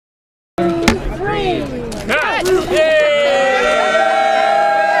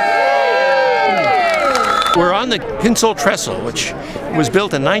the Kinsol Trestle, which was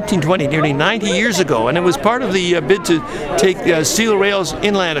built in 1920, nearly 90 years ago, and it was part of the bid to take steel rails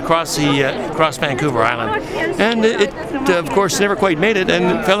inland across Vancouver Island. And it of course, never quite made it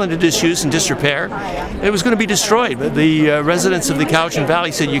and fell into disuse and disrepair. It was going to be destroyed, but the residents of the Cowichan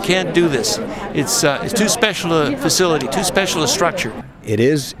Valley said, "You can't do this. It's too special a facility, too special a structure." It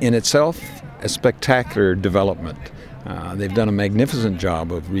is in itself a spectacular development. They've done a magnificent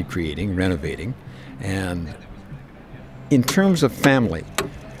job of recreating, renovating, and in terms of family,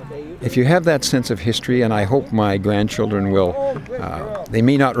 if you have that sense of history, and I hope my grandchildren will, they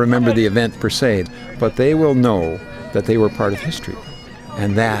may not remember the event per se, but they will know that they were part of history,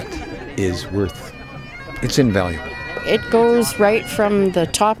 and that is it's invaluable. It goes right from the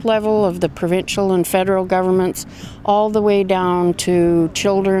top level of the provincial and federal governments all the way down to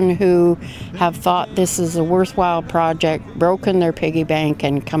children who have thought this is a worthwhile project, broken their piggy bank,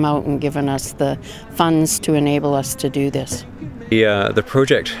 and come out and given us the funds to enable us to do this. The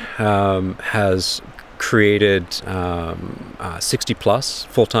project has created 60-plus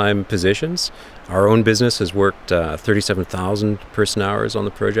full-time positions. Our own business has worked 37,000 person hours on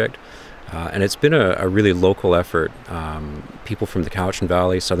the project. And it's been a really local effort. People from the Cowichan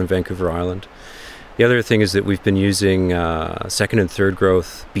Valley, southern Vancouver Island. The other thing is that we've been using second and third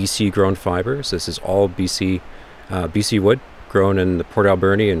growth BC grown fibers. This is all BC wood grown in the Port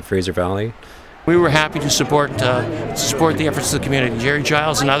Alberni and Fraser Valley. We were happy to support the efforts of the community, Jerry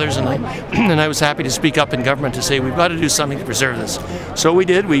Giles and others, and I was happy to speak up in government to say we've got to do something to preserve this. So we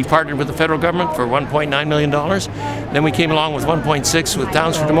did. We partnered with the federal government for $1.9 million. Then we came along with 1.6 with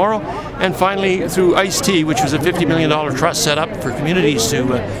Towns for Tomorrow, and finally through ICE-T, which was a $50 million trust set up for communities to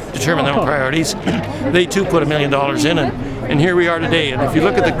determine their own priorities. They too put $1 million in, and here we are today. And if you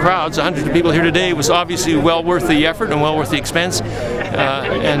look at the crowds, 100 of people here today, it was obviously well worth the effort and well worth the expense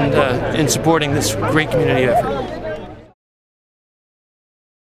in supporting this great community effort.